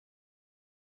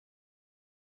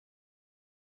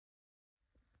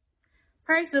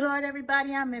Praise the Lord,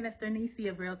 everybody. I'm Minister Nisi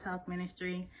of Real Talk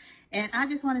Ministry. And I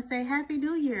just want to say Happy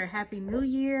New Year. Happy New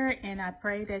Year. And I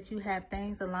pray that you have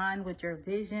things aligned with your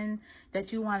vision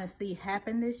that you want to see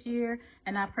happen this year.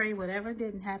 And I pray whatever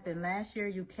didn't happen last year,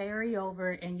 you carry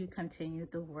over and you continue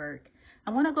to work.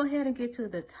 I want to go ahead and get to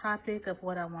the topic of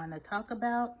what I want to talk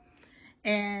about.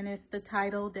 And it's the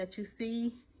title that you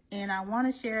see. And I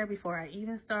want to share before I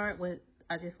even start with,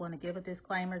 I just want to give a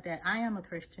disclaimer that I am a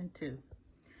Christian too.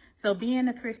 So being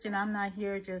a Christian, I'm not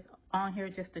here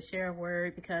just to share a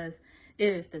word because it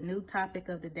is the new topic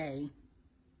of the day.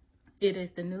 It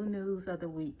is the new news of the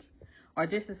week. Or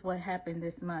this is what happened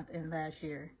this month and last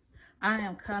year. I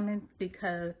am coming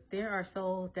because there are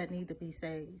souls that need to be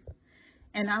saved.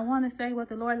 And I want to say what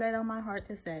the Lord laid on my heart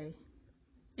to say.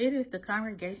 It is the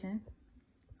congregation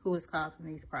who is causing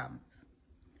these problems.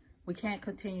 We can't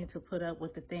continue to put up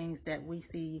with the things that we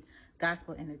see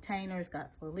gospel entertainers,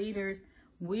 gospel leaders.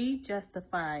 We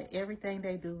justify everything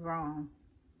they do wrong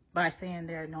by saying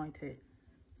they're anointed,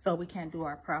 so we can't do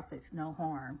our prophets no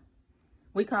harm.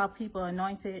 We call people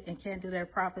anointed and can't do their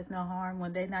prophets no harm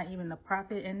when they're not even a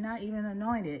prophet and not even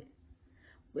anointed.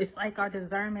 It's like our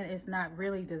discernment is not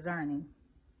really discerning.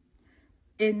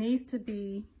 It needs to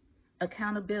be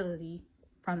accountability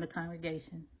from the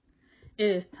congregation. It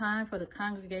is time for the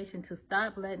congregation to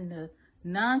stop letting the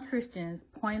non-Christians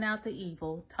point out the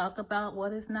evil, talk about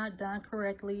what is not done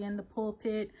correctly in the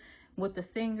pulpit with the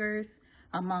singers,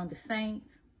 among the saints,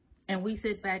 and we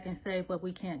sit back and say, but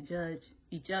we can't judge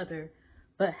each other,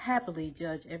 but happily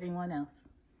judge everyone else.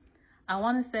 I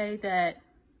want to say that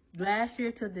last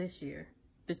year to this year,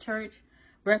 the church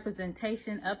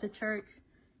representation of the church,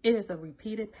 it is a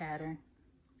repeated pattern.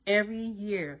 Every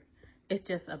year, it's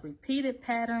just a repeated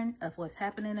pattern of what's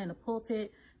happening in the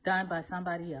pulpit done by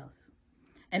somebody else.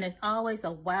 And it's always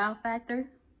a wow factor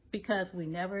because we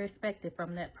never expect it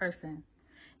from that person.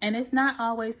 And it's not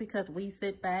always because we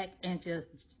sit back and just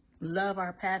love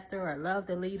our pastor or love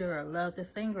the leader or love the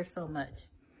singer so much.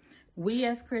 We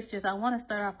as Christians, I want to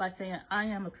start off by saying I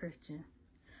am a Christian.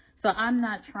 So I'm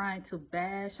not trying to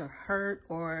bash or hurt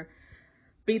or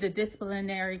be the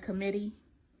disciplinary committee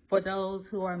for those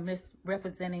who are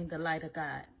misrepresenting the light of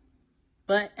God.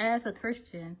 But as a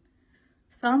Christian,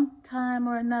 sometime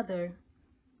or another,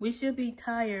 we should be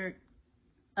tired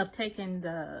of taking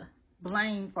the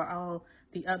blame for all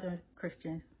the other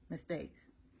Christians' mistakes.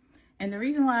 And the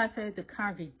reason why I say the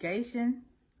congregation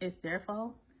is their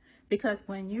fault, because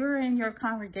when you're in your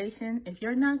congregation, if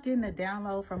you're not getting a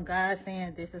download from God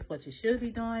saying this is what you should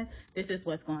be doing, this is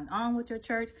what's going on with your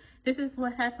church, this is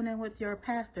what's happening with your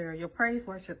pastor, your praise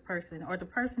worship person, or the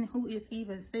person who is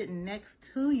even sitting next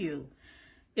to you.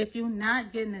 If you're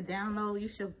not getting a download, you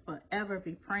should forever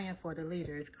be praying for the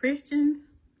leaders. Christians,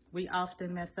 we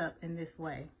often mess up in this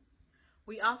way.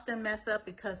 We often mess up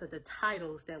because of the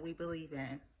titles that we believe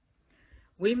in.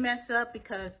 We mess up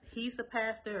because he's a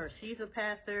pastor or she's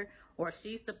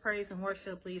the praise and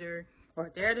worship leader, or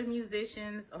they're the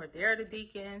musicians, or they're the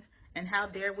deacons, and how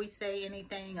dare we say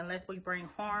anything unless we bring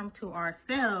harm to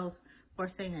ourselves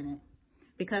for saying it.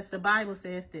 Because the Bible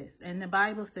says this, and the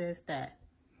Bible says that.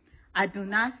 I do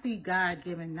not see God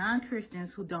giving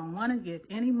non-Christians who don't want to give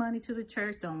any money to the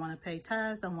church, don't want to pay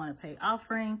tithes, don't want to pay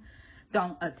offering,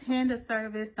 don't attend a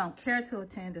service, don't care to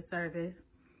attend a service,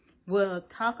 will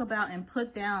talk about and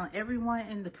put down everyone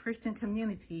in the Christian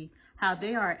community, how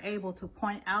they are able to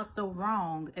point out the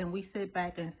wrong, and we sit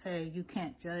back and say you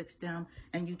can't judge them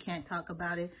and you can't talk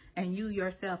about it, and you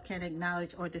yourself can't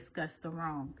acknowledge or discuss the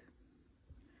wrong.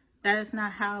 That is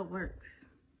not how it works.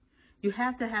 You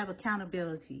have to have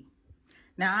accountability.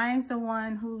 Now, I ain't the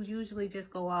one who usually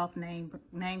just go off name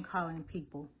calling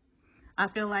people. I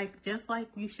feel like just like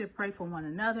you should pray for one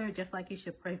another, just like you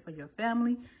should pray for your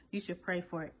family, you should pray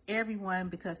for everyone,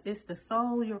 because it's the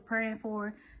soul you're praying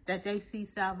for that they see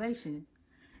salvation,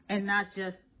 and not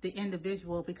just the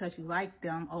individual because you like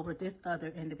them over this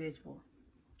other individual.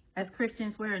 As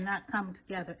Christians, we're not coming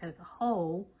together as a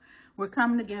whole. We're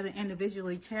coming together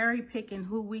individually, cherry picking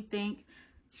who we think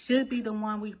should be the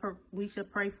one we should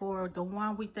pray for, the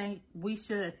one we think we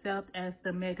should accept as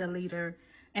the mega leader.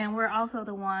 And we're also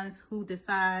the ones who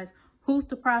decide who's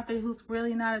the prophet, who's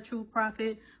really not a true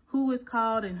prophet, who is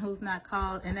called and who's not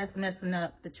called, and that's messing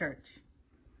up the church.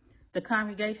 The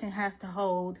congregation has to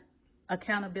hold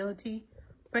accountability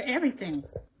for everything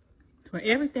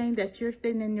that you're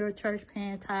sitting in your church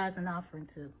paying tithes and offering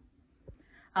to.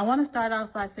 I want to start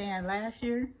off by saying last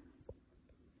year,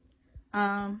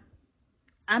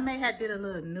 I may have did a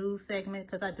little news segment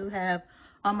because I do have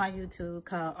on my YouTube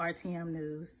called RTM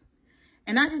News.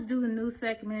 And I just do the news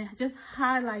segment just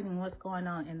highlighting what's going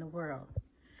on in the world.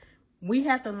 We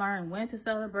have to learn when to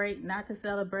celebrate, not to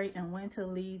celebrate, and when to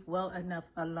leave well enough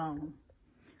alone.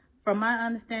 From my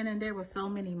understanding, there were so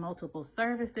many multiple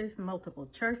services, multiple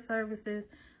church services,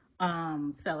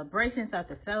 celebrations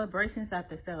after celebrations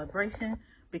after celebration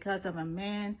because of a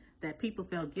man that people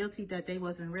felt guilty that they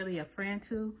wasn't really a friend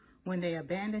to when they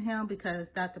abandoned him because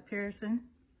Dr. Pearson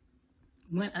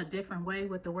went a different way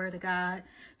with the word of God.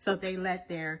 So they let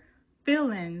their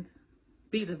feelings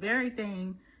be the very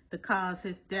thing that caused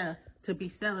his death to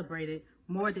be celebrated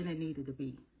more than it needed to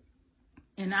be.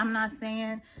 And I'm not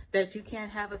saying that you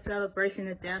can't have a celebration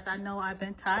of death. I know I've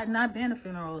been tired and I've been to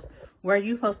funerals where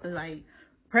you're supposed to like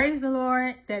praise the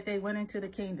Lord that they went into the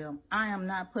kingdom. I am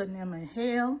not putting them in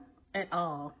hell at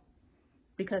all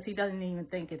because he doesn't even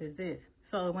think it exists.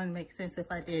 So it wouldn't make sense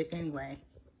if I did anyway.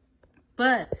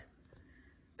 But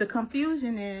the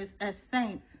confusion is, as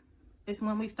saints, is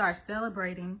when we start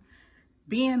celebrating,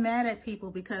 being mad at people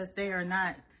because they are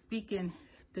not speaking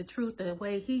the truth the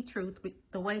way he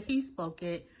spoke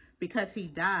it because he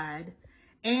died,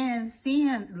 and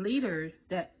seeing leaders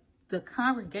that the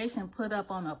congregation put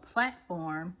up on a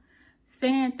platform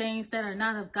saying things that are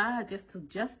not of God just to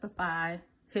justify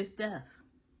his death.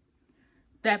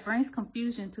 That brings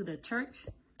confusion to the church.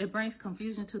 It brings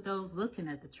confusion to those looking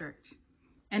at the church.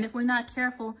 And if we're not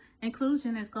careful,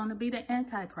 inclusion is going to be the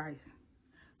Antichrist.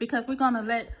 Because we're going to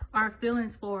let our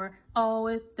feelings for, oh,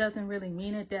 it doesn't really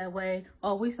mean it that way.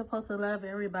 Oh, we're supposed to love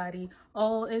everybody.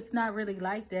 Oh, it's not really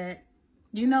like that.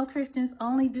 You know, Christians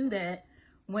only do that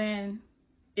when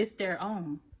it's their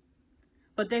own.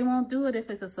 But they won't do it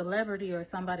if it's a celebrity or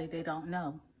somebody they don't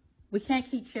know. We can't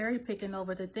keep cherry picking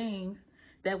over the things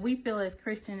that we feel as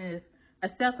Christians is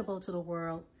acceptable to the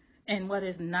world and what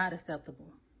is not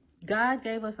acceptable. God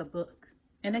gave us a book,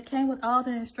 and it came with all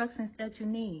the instructions that you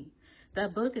need.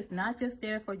 That book is not just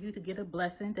there for you to get a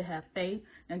blessing, to have faith,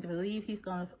 and to believe he's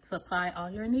going to supply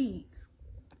all your needs.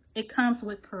 It comes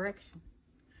with correction.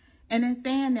 And in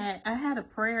saying that, I had a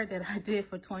prayer that I did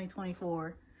for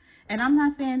 2024. And I'm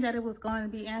not saying that it was going to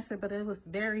be answered, but it was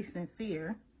very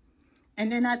sincere.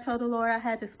 And then I told the Lord I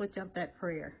had to switch up that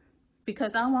prayer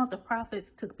because I want the prophets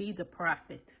to be the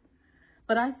prophets.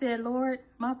 But I said, Lord,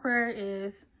 my prayer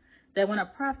is that when a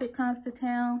prophet comes to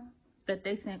town, that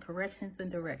they send corrections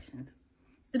and directions.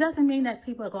 It doesn't mean that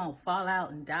people are going to fall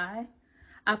out and die.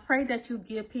 I pray that you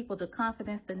give people the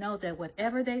confidence to know that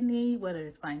whatever they need, whether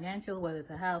it's financial, whether it's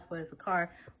a house, whether it's a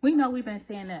car, we know we've been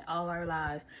saying that all our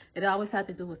lives. It always has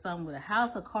to do with something with a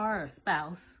house, a car, or a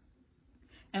spouse,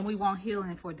 and we want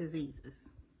healing for diseases.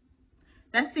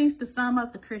 That seems to sum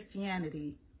up the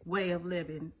Christianity way of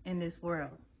living in this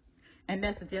world. And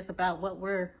that's just about what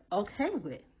we're okay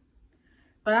with.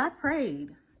 But I prayed,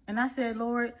 and I said,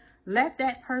 Lord, let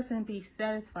that person be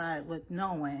satisfied with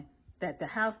knowing that the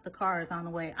house, the car is on the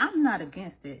way. I'm not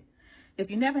against it. If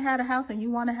you never had a house and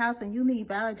you want a house and you need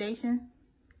validation,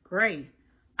 great.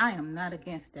 I am not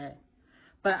against that.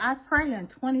 But I pray in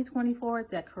 2024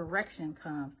 that correction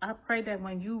comes. I pray that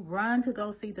when you run to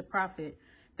go see the prophet,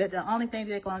 that the only thing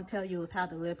they're going to tell you is how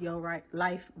to live your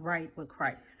life right with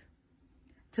Christ.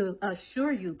 To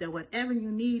assure you that whatever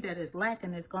you need that is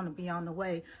lacking is going to be on the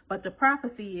way. But the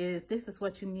prophecy is this is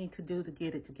what you need to do to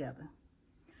get it together.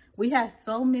 We have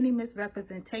so many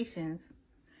misrepresentations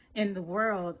in the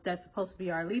world that's supposed to be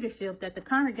our leadership that the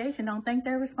congregation don't think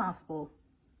they're responsible.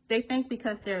 They think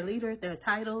because they're leaders, their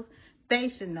titles, they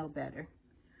should know better.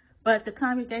 But the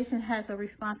congregation has a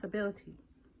responsibility.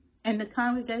 And the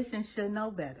congregation should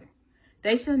know better.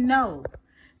 They should know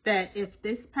that if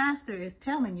this pastor is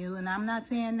telling you, and I'm not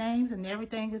saying names and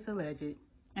everything is alleged,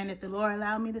 and if the Lord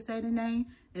allowed me to say the name,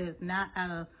 it is not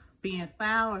out of being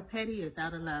foul or petty, it's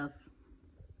out of love.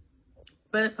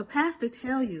 But if a pastor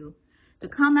tell you to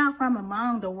come out from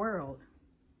among the world,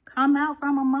 come out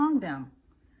from among them.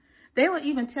 They will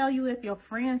even tell you if your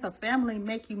friends or family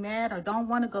make you mad or don't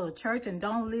want to go to church and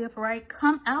don't live right,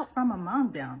 come out from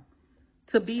among them.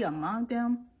 To be among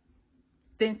them,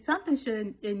 then something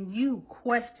should in you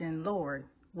question, Lord,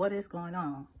 what is going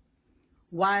on?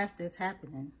 Why is this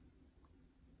happening?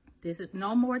 This is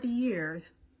no more years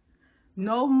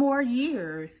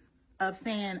of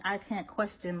saying I can't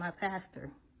question my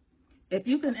pastor. If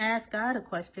you can ask God a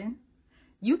question,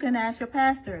 you can ask your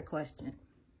pastor a question.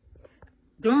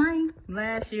 During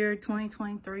last year,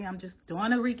 2023, I'm just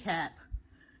doing a recap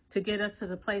to get us to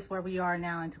the place where we are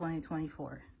now in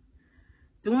 2024.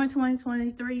 During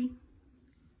 2023,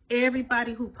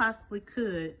 everybody who possibly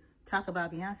could talk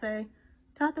about Beyonce,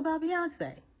 talked about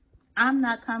Beyonce. I'm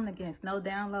not coming against no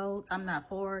downloads. I'm not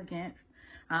for or against.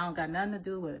 I don't got nothing to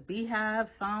do with Beehive,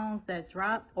 songs that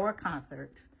drop, or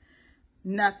concerts.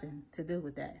 Nothing to do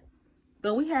with that.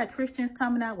 But we had Christians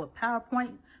coming out with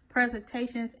PowerPoint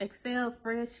presentations, Excel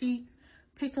spreadsheets,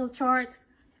 pickle charts,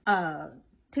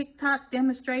 TikTok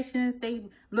demonstrations. They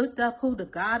looked up who the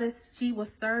goddess she was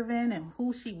serving and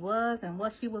who she was and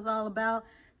what she was all about.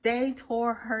 They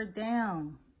tore her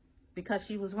down because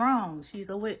she was wrong. She's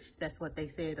a witch. That's what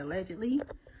they said, allegedly.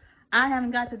 I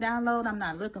haven't got the download. I'm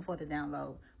not looking for the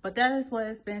download. But that is what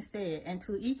has been said. And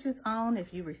to each his own, if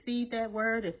you received that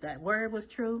word, if that word was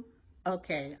true,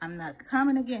 okay, I'm not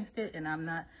coming against it, and I'm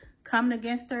not coming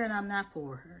against her, and I'm not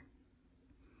for her.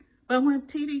 But when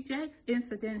T.D. Jakes'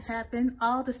 incident happened,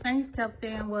 all the saints kept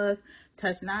saying was,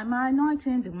 touch not my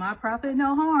anointing, do my prophet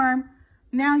no harm.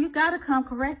 Now you got to come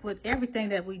correct with everything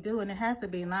that we do, and it has to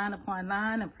be line upon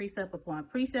line and precept upon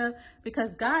precept,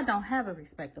 because God don't have a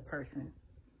respect of person.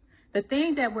 The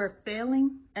thing that we're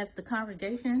failing as the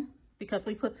congregation, because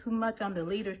we put too much on the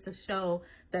leaders to show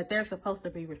that they're supposed to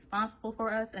be responsible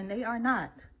for us, and they are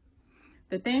not.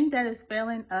 The thing that is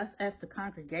failing us as the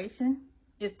congregation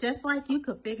is just like you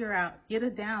could figure out, get a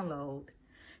download,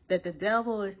 that the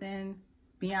devil is in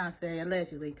Beyonce,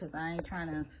 allegedly, because I ain't trying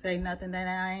to say nothing that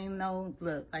I ain't know.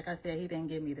 Look, like I said, he didn't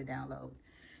give me the download.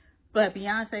 But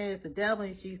Beyonce is the devil,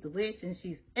 and she's the witch, and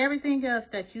she's everything else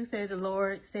that you say the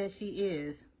Lord says she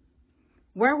is.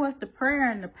 Where was the prayer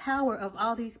and the power of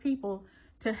all these people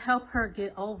to help her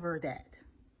get over that?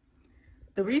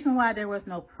 The reason why there was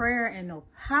no prayer and no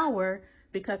power,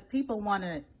 because people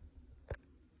wanted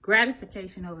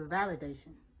gratification over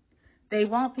validation. They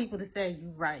want people to say,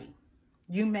 you right,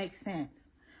 you make sense.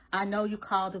 I know you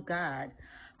called of God.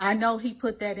 I know he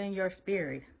put that in your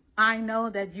spirit. I know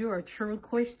that you're a true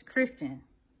Christian.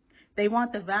 They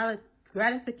want the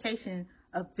gratification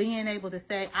of being able to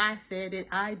say, I said it,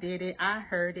 I did it, I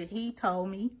heard it, he told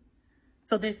me.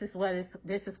 So this is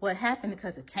what happened,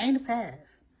 because it came to pass.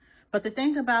 But the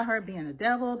thing about her being a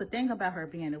devil, the thing about her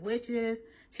being a witch is,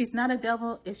 she's not a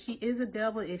devil. If she is a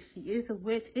devil, if she is a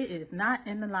witch, it is not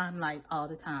in the limelight all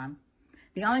the time.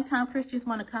 The only time Christians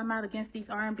want to come out against these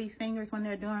R&B singers when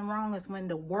they're doing wrong is when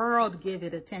the world give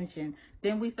it attention.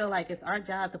 Then we feel like it's our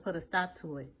job to put a stop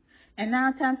to it. And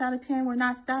 9 times out of 10, we're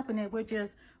not stopping it. We're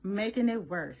just making it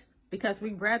worse, because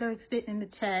we'd rather sit in the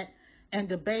chat and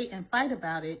debate and fight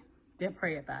about it than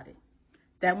pray about it.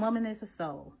 That woman is a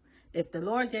soul. If the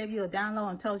Lord gave you a download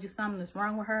and told you something is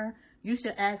wrong with her, you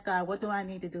should ask God, what do I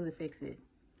need to do to fix it?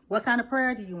 What kind of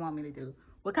prayer do you want me to do?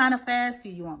 What kind of fast do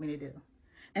you want me to do?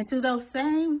 And to those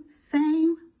same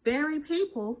very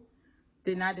people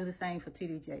did not do the same for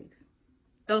T.D. Jakes.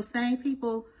 Those same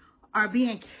people are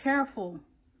being careful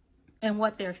in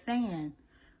what they're saying.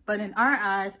 But in our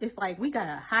eyes, it's like we got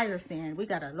a higher sin. We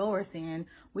got a lower sin.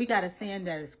 We got a sin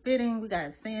that is fitting. We got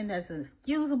a sin that's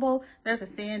excusable. There's a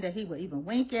sin that he would even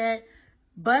wink at.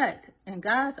 But in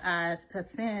God's eyes, a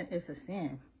sin is a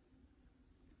sin.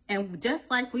 And just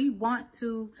like we want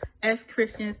to, as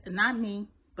Christians, not me,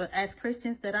 but as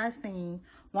Christians that I've seen,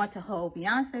 want to hold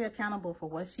Beyonce accountable for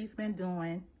what she's been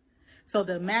doing so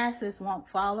the masses won't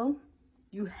follow,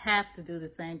 you have to do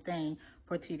the same thing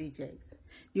for T.D. Jakes.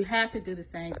 You have to do the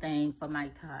same thing for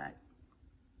Mike Todd.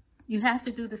 You have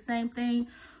to do the same thing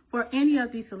for any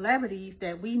of these celebrities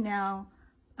that we now,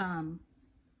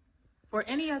 for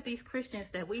any of these Christians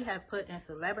that we have put in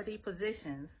celebrity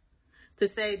positions, to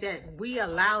say that we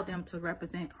allow them to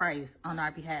represent Christ on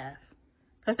our behalf.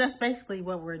 Because that's basically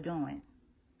what we're doing.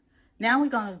 Now we're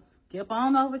going to skip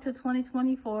on over to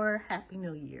 2024. Happy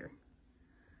New Year.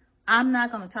 I'm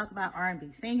not going to talk about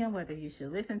R&B singing, whether you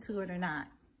should listen to it or not.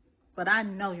 But I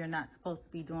know you're not supposed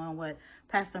to be doing what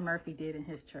Pastor Murphy did in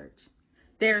his church.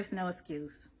 There is no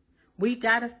excuse. We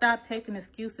got to stop taking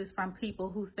excuses from people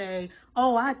who say,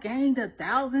 oh, I gained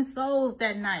 1,000 souls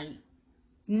that night.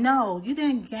 No, you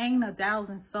didn't gain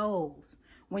 1,000 souls.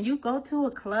 When you go to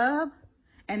a club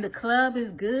and the club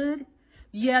is good,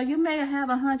 yeah, you may have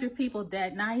 100 people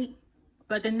that night,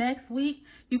 but the next week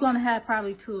you're going to have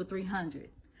probably 200 or 300.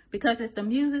 Because if the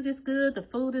music is good, the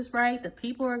food is right, the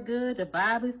people are good, the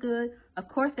vibe is good, of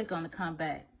course they're going to come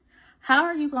back. How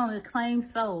are you going to claim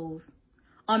souls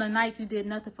on a night you did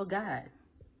nothing for God?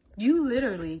 You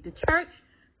literally, the church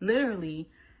literally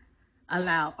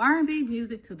allow R&B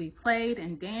music to be played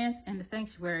and danced in the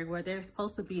sanctuary where there's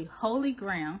supposed to be holy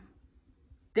ground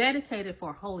dedicated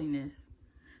for holiness,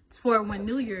 for when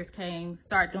New Year's came,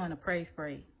 start doing a praise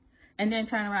break. And then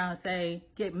turn around and say,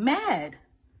 get mad.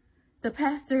 The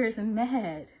pastor is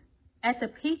mad at the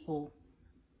people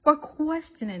for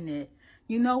questioning it.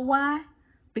 You know why?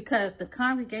 Because the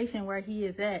congregation where he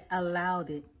is at allowed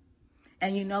it.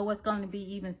 And you know what's going to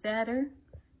be even sadder?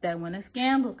 That when a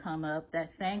scandal come up,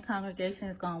 that same congregation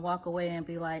is going to walk away and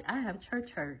be like, I have church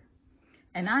hurt.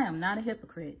 And I am not a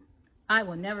hypocrite. I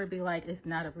will never be like, it's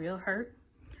not a real hurt.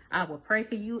 I will pray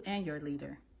for you and your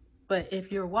leader. But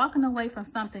if you're walking away from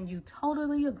something you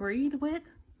totally agreed with,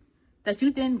 that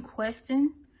you didn't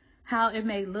question how it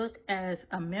may look as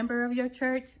a member of your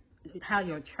church, how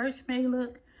your church may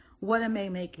look, what it may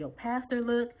make your pastor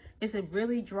look, is it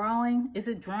really drawing? Is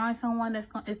it drawing someone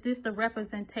is this the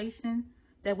representation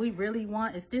that we really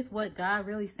want? Is this what God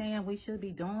really saying we should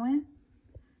be doing?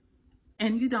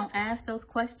 And you don't ask those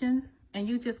questions and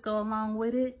you just go along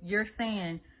with it, you're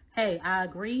saying, hey, I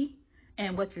agree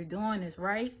and what you're doing is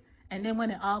right. And then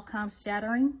when it all comes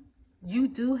shattering, you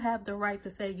do have the right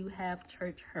to say you have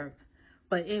church hurt,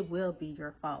 but it will be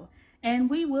your fault. And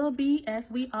we will be, as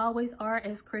we always are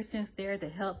as Christians, there to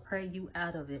help pray you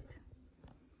out of it.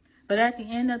 But at the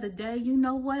end of the day, you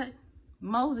know what?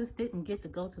 Moses didn't get to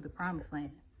go to the promised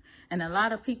land. And a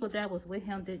lot of people that was with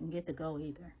him didn't get to go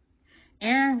either.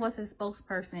 Aaron was his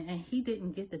spokesperson, and he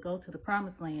didn't get to go to the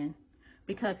promised land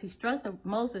because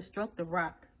Moses struck the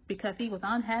rock because he was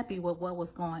unhappy with what was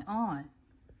going on.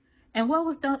 And what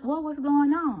was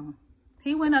going on?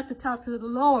 He went up to talk to the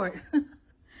Lord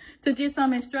to get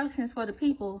some instructions for the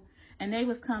people, and they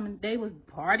was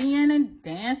partying and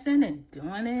dancing and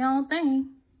doing their own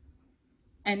thing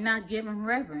and not giving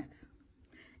reverence.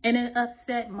 And it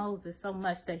upset Moses so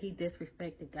much that he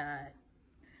disrespected God.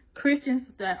 Christians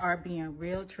that are being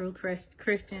real, true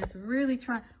Christians, really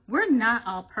trying. We're not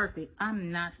all perfect.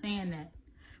 I'm not saying that.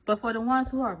 But for the ones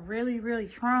who are really, really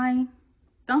trying,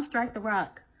 don't strike the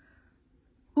rock.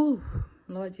 Ooh,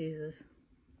 Lord Jesus.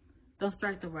 Don't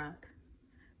strike the rock.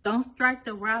 Don't strike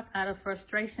the rock out of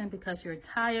frustration because you're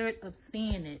tired of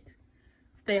seeing it.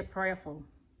 Stay prayerful.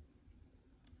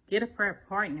 Get a prayer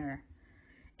partner.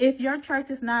 If your church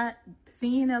is not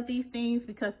seeing of these things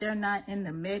because they're not in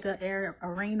the mega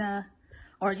arena,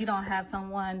 or you don't have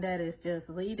someone that is just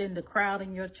leading the crowd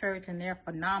in your church and they're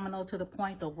phenomenal to the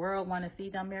point the world want to see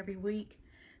them every week,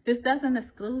 this doesn't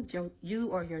exclude you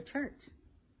or your church.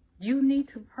 You need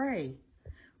to pray.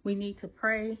 We need to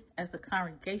pray as a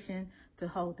congregation to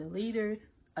hold the leaders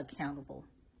accountable.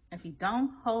 If you don't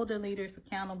hold the leaders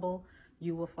accountable,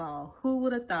 you will fall. Who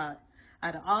would have thought?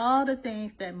 Out of all the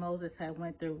things that Moses had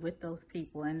went through with those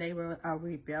people, and they were a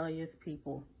rebellious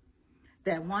people,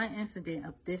 that one incident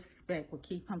of disrespect would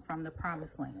keep him from the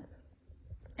promised land,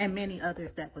 and many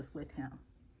others that was with him.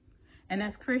 And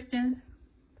as Christians,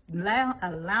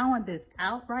 allowing this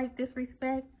outright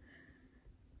disrespect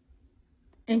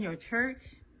in your church,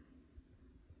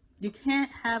 you can't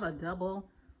have a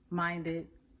double-minded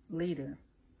leader.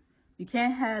 You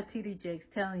can't have TD Jakes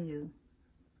telling you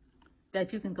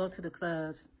that you can go to the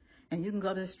clubs and you can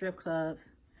go to the strip clubs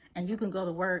and you can go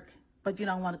to work, but you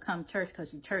don't want to come to church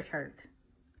because your church hurt,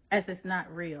 as it's not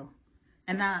real.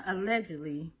 And now,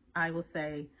 allegedly, I will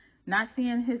say, not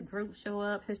seeing his group show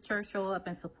up, his church show up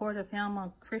in support of him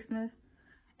on Christmas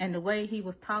and the way he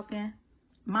was talking,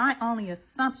 my only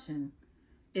assumption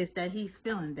is that he's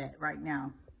feeling that right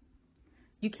now.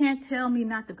 You can't tell me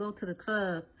not to go to the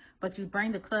club, but you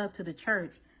bring the club to the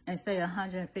church and say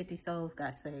 150 souls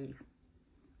got saved.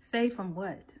 Saved from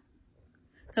what?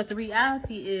 Because the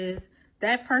reality is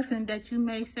that person that you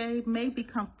may save may be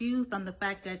confused on the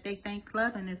fact that they think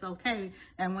clubbing is okay.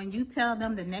 And when you tell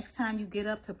them the next time you get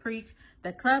up to preach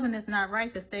that clubbing is not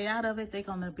right, to stay out of it, they're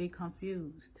going to be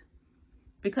confused.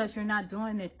 Because you're not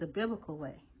doing it the biblical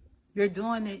way. You're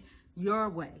doing it your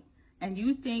way. And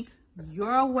you think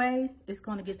your way is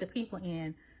going to get the people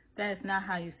in. That is not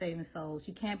how you're saving souls.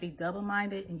 You can't be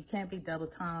double-minded and you can't be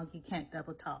double-tongued. You can't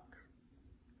double-talk.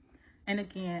 And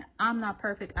again, I'm not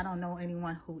perfect. I don't know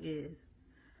anyone who is.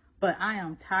 But I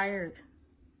am tired.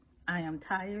 I am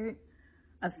tired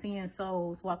of seeing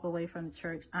souls walk away from the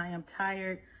church. I am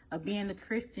tired of being the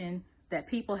Christian that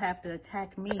people have to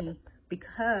attack me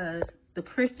because the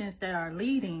Christians that are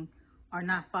leading are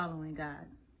not following God.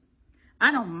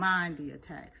 I don't mind the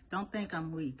attacks. Don't think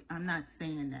I'm weak. I'm not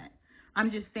saying that. I'm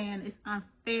just saying it's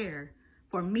unfair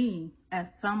for me as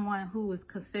someone who is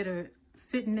considered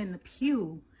sitting in the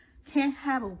pew can't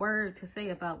have a word to say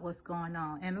about what's going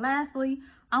on. And lastly,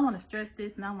 I want to stress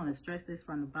this, and I want to stress this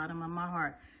from the bottom of my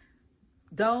heart.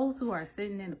 Those who are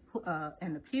sitting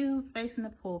in the pews facing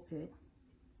the pulpit,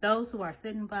 those who are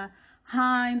sitting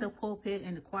behind the pulpit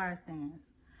in the choir stands,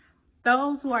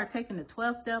 those who are taking the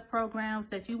 12-step programs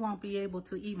that you won't be able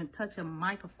to even touch a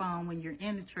microphone when you're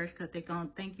in the church because they're going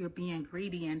to think you're being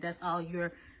greedy and that's all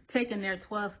you're taking their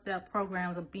 12-step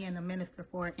programs of being a minister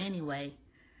for anyway.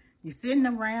 You're sitting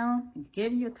around, you're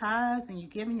giving your tithes and you're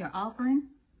giving your offering.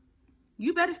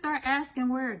 You better start asking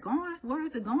where it's going. Where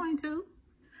is it going to?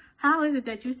 How is it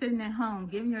that you're sitting at home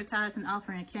giving your tithes and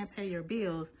offering and can't pay your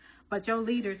bills, but your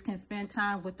leaders can spend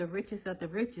time with the richest of the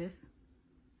richest,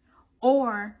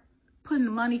 or putting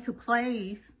money to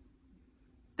plays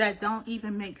that don't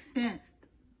even make sense,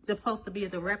 supposed to be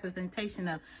the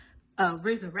representation of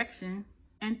resurrection,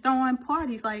 and throwing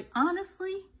parties. Like,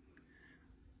 honestly,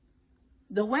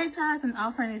 the way tithes and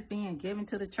offering is being given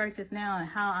to the churches now and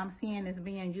how I'm seeing it's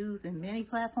being used in many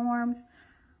platforms,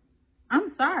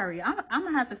 I'm sorry. I'm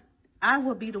going to have to, I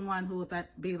will be the one who would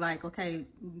be like, okay,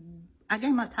 I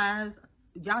gave my tithes.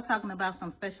 Y'all talking about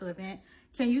some special event.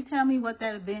 Can you tell me what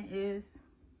that event is?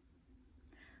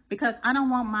 Because I don't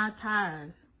want my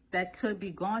tithes that could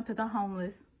be going to the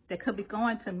homeless, that could be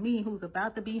going to me who's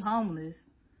about to be homeless,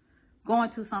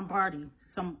 going to some party,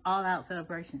 some all-out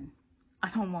celebration. I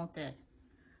don't want that.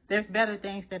 There's better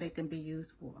things that it can be used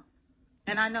for.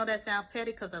 And I know that sounds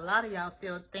petty because a lot of y'all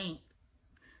still think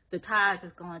the tithes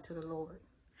is going to the Lord.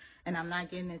 And I'm not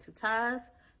getting into tithes,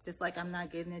 just like I'm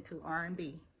not getting into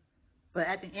R&B. But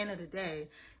at the end of the day,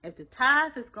 if the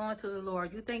tithes is going to the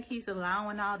Lord, you think he's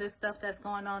allowing all this stuff that's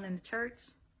going on in the church?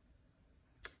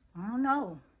 I don't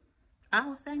know. I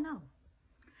would say no.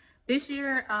 This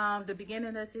year, the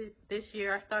beginning of this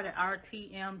year, I started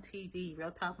RTM TV,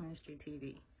 Real Talk Ministry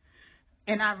TV.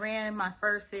 And I ran my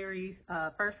first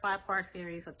 5-part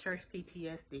series of Church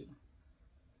PTSD.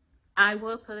 I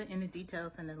will put it in the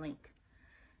details in the link.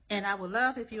 And I would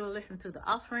love if you will listen to the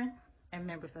offering and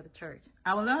members of the church.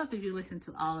 I would love if you listen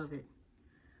to all of it.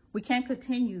 We can't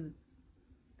continue,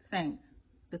 saints,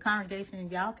 the congregation,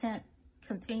 y'all can't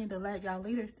continue to let y'all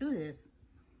leaders do this.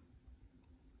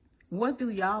 What do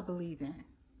y'all believe in?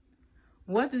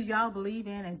 What do y'all believe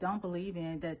in and don't believe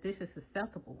in that this is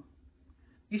acceptable?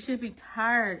 You should be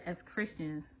tired as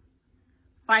Christians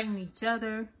fighting each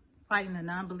other, fighting the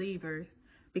non-believers,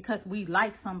 because we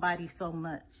like somebody so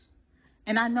much.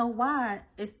 And I know why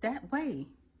it's that way.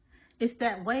 It's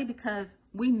that way because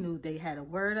we knew they had a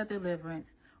word of deliverance.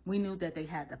 We knew that they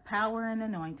had the power and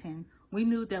anointing. We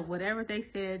knew that whatever they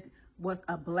said was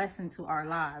a blessing to our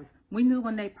lives. We knew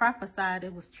when they prophesied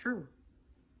it was true.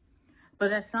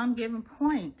 But at some given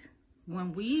point,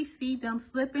 when we see them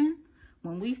slipping,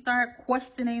 when we start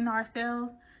questioning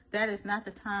ourselves, that is not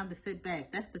the time to sit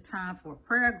back. That's the time for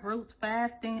prayer groups,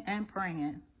 fasting, and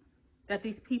praying, that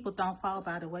these people don't fall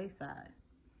by the wayside.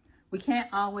 We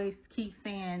can't always keep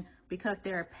saying because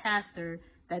they're a pastor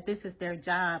that this is their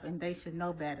job and they should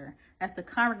know better. As the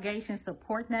congregation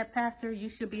supporting that pastor, you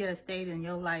should be at a state in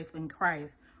your life in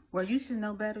Christ where you should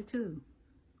know better too.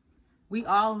 We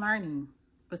all learning,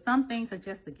 but some things are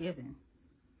just a given.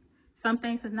 Some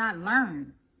things are not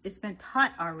learned. It's been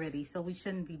taught already, so we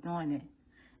shouldn't be doing it.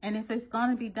 And if it's going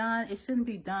to be done, it shouldn't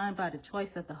be done by the choice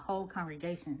of the whole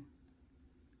congregation.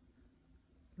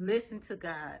 Listen to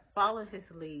God, follow his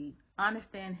lead,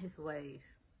 understand his ways.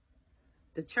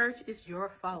 The church is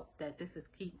your fault that this is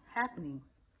keep happening.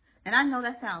 And I know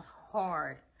that sounds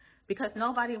hard because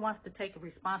nobody wants to take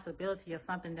responsibility of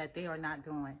something that they are not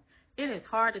doing. It is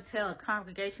hard to tell a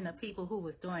congregation of people who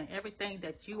was doing everything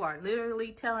that you are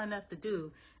literally telling us to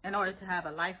do in order to have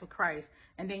a life of Christ,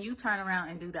 and then you turn around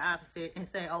and do the opposite and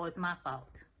say, oh, it's my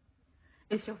fault.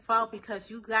 It's your fault because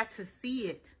you got to see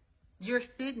it. You're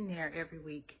sitting there every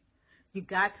week. You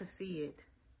got to see it.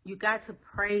 You got to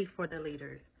pray for the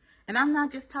leaders. And I'm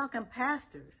not just talking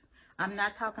pastors. I'm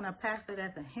not talking a pastor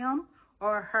that's a him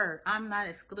or a her. I'm not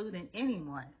excluding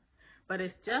anyone. But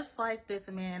it's just like this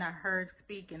man I heard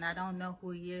speak, and I don't know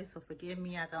who he is, so forgive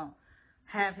me, I don't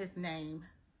have his name.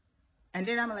 And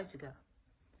then I'm going to let you go.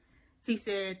 He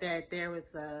said that there was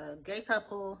a gay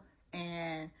couple,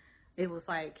 and it was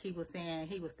like he was saying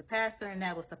he was the pastor, and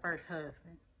that was the first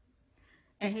husband.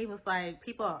 And he was like,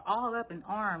 people are all up in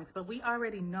arms, but we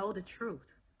already know the truth.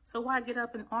 So why get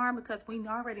up in arms? Because we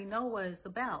already know what it's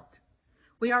about.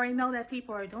 We already know that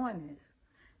people are doing this.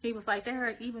 He was like, they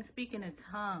are even speaking in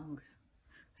tongues.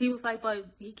 He was like, but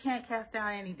you can't cast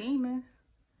out any demons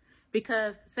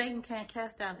because Satan can't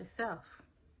cast out itself.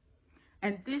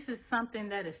 And this is something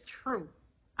that is true.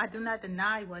 I do not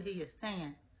deny what he is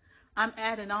saying. I'm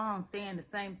adding on saying the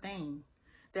same thing.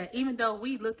 That even though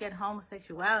we look at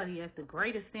homosexuality as the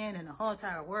greatest sin in the whole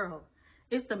entire world,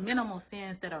 it's the minimal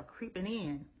sins that are creeping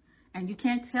in. And you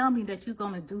can't tell me that you're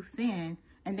going to do sin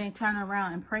and then turn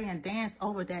around and pray and dance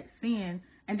over that sin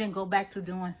and then go back to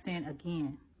doing sin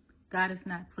again. God is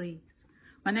not pleased.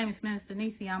 My name is Minister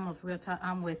Nisi. I'm with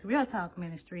Real Talk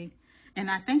Ministry, and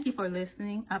I thank you for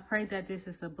listening. I pray that this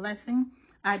is a blessing.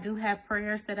 I do have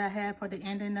prayers that I have for the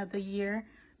ending of the year,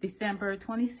 December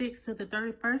 26th to the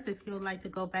 31st, if you would like to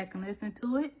go back and listen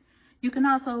to it. You can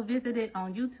also visit it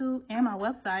on YouTube and my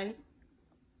website,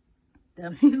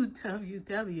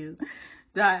 www.rtm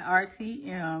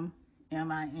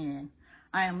am I in?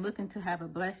 I am looking to have a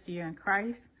blessed year in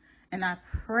Christ, and I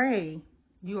pray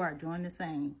you are doing the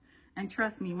same. And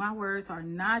trust me, my words are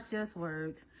not just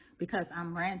words because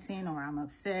I'm ranting or I'm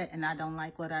upset and I don't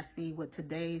like what I see with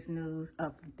today's news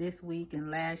of this week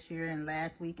and last year and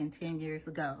last week and 10 years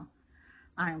ago.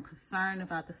 I am concerned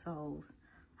about the souls.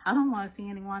 I don't want to see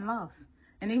anyone lost.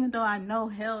 And even though I know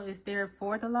hell is there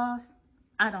for the lost,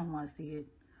 I don't want to see it.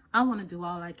 I want to do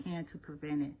all I can to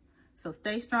prevent it. So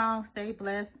stay strong, stay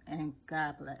blessed, and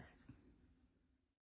God bless.